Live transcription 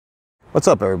What's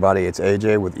up, everybody? It's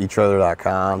AJ with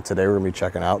etrailer.com. Today we're going to be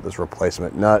checking out this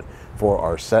replacement nut for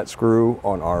our set screw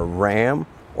on our Ram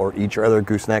or eTrailer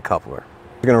Gooseneck Coupler.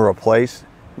 You're going to replace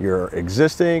your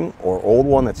existing or old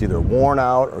one that's either worn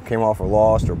out or came off or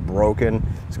lost or broken.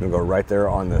 It's going to go right there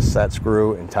on the set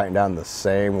screw and tighten down the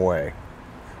same way.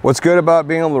 What's good about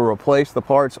being able to replace the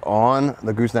parts on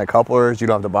the Gooseneck Coupler is you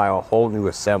don't have to buy a whole new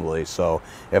assembly. So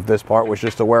if this part was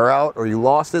just to wear out or you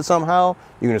lost it somehow,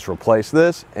 you can just replace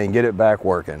this and get it back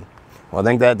working. Well, I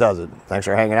think that does it. Thanks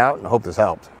for hanging out and I hope this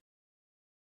helped.